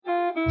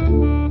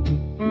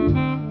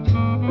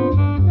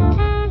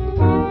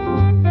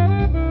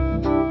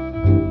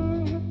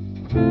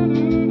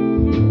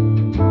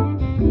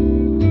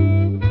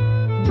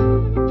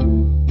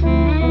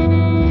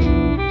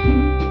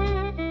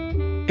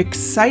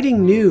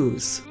Exciting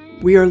news!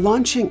 We are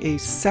launching a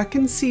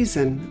second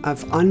season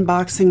of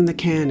Unboxing the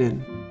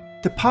Canon,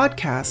 the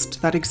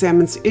podcast that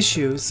examines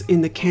issues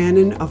in the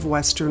canon of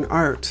Western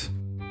art.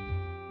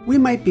 We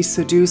might be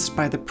seduced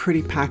by the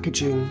pretty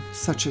packaging,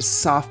 such as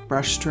soft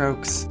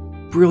brushstrokes,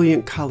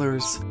 brilliant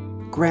colors,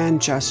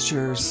 grand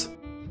gestures,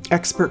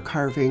 expert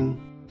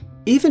carving,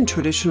 even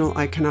traditional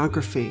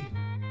iconography.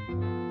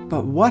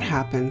 But what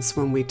happens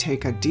when we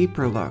take a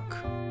deeper look?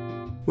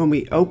 When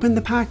we open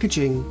the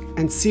packaging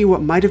and see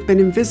what might have been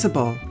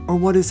invisible or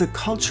what is a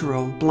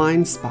cultural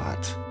blind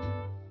spot.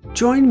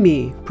 Join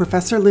me,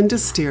 Professor Linda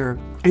Steer,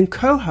 and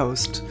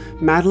co-host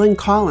Madeline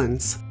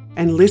Collins,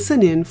 and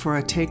listen in for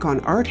a take on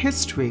art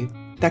history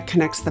that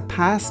connects the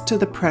past to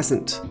the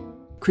present,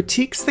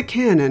 critiques the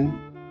canon,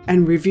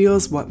 and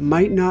reveals what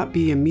might not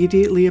be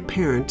immediately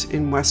apparent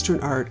in Western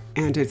art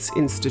and its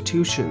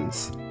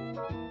institutions.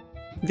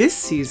 This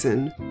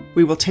season,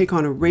 we will take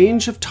on a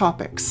range of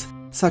topics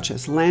such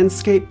as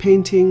landscape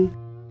painting,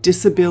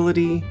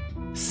 disability,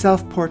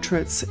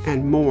 self-portraits,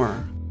 and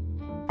more.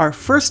 Our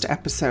first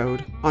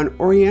episode on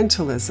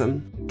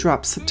Orientalism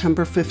drops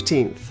September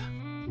 15th.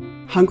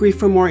 Hungry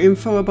for more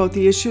info about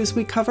the issues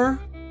we cover?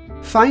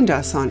 Find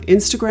us on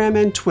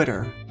Instagram and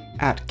Twitter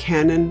at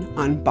Canon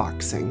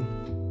Unboxing.